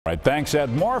All right, thanks,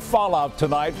 Ed. More fallout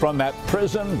tonight from that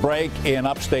prison break in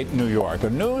upstate New York. A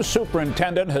new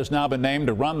superintendent has now been named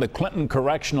to run the Clinton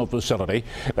Correctional Facility.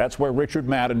 That's where Richard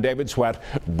Matt and David Sweat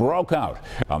broke out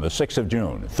on the 6th of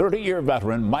June. 30-year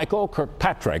veteran Michael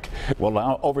Kirkpatrick will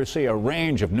now oversee a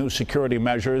range of new security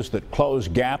measures that close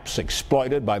gaps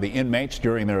exploited by the inmates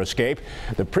during their escape.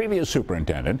 The previous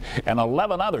superintendent and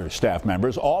 11 other staff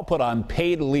members all put on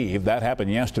paid leave. That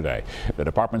happened yesterday. The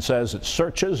department says that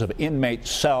searches of inmate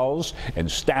cells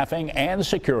and staffing and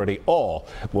security all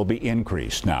will be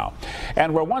increased now.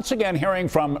 And we're once again hearing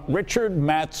from Richard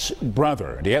Matt's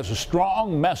brother. And he has a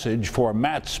strong message for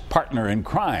Matt's partner in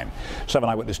crime. 7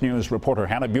 Eyewitness News reporter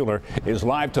Hannah Buehler is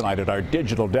live tonight at our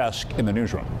digital desk in the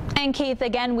newsroom. And Keith,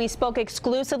 again, we spoke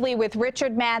exclusively with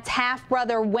Richard Matt's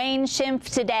half-brother Wayne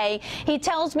Schimpf today. He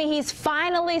tells me he's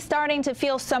finally starting to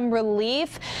feel some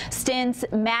relief since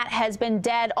Matt has been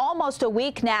dead almost a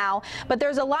week now. But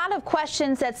there's a lot of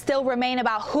questions that still remain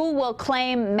about who will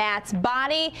claim Matt's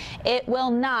body. It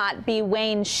will not be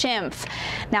Wayne Schimpf.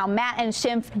 Now, Matt and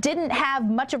Schimpf didn't have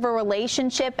much of a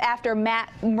relationship after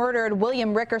Matt murdered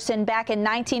William Rickerson back in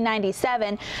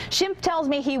 1997. Schimpf tells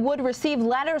me he would receive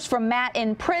letters from Matt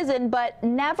in prison, but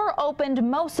never opened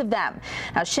most of them.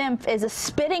 Now, Schimpf is a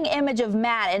spitting image of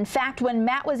Matt. In fact, when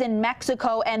Matt was in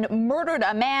Mexico and murdered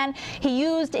a man, he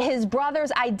used his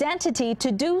brother's identity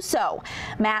to do so.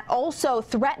 Matt also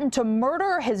threatened to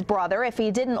murder his brother if he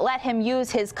didn't let him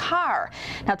use his car.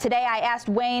 Now, today I asked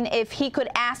Wayne if he could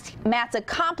ask Matt's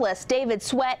accomplice, David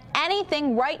Sweat,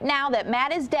 anything right now that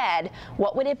Matt is dead.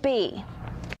 What would it be?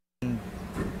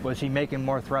 Was he making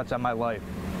more threats on my life?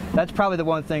 That's probably the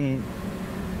one thing,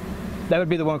 that would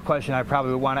be the one question I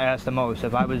probably would want to ask the most.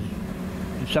 If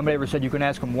somebody ever said you can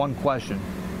ask him one question,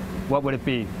 what would it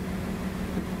be?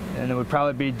 And it would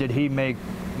probably be, did he make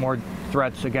more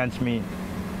threats against me?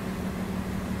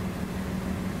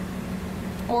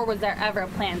 Or was there ever a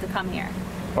plan to come here?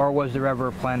 Or was there ever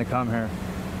a plan to come here?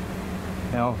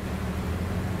 You know?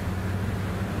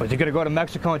 Was he going to go to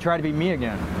Mexico and try to be me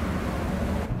again?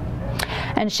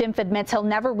 And Schimpf admits he'll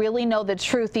never really know the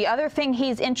truth. The other thing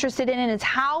he's interested in is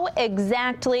how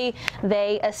exactly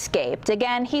they escaped.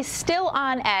 Again, he's still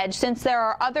on edge since there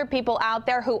are other people out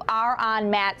there who are on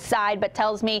Matt's side, but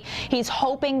tells me he's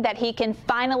hoping that he can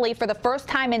finally, for the first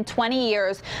time in 20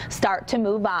 years, start to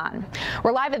move on.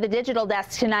 We're live at the digital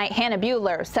desk tonight. Hannah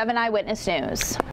Buehler, 7 Eyewitness News.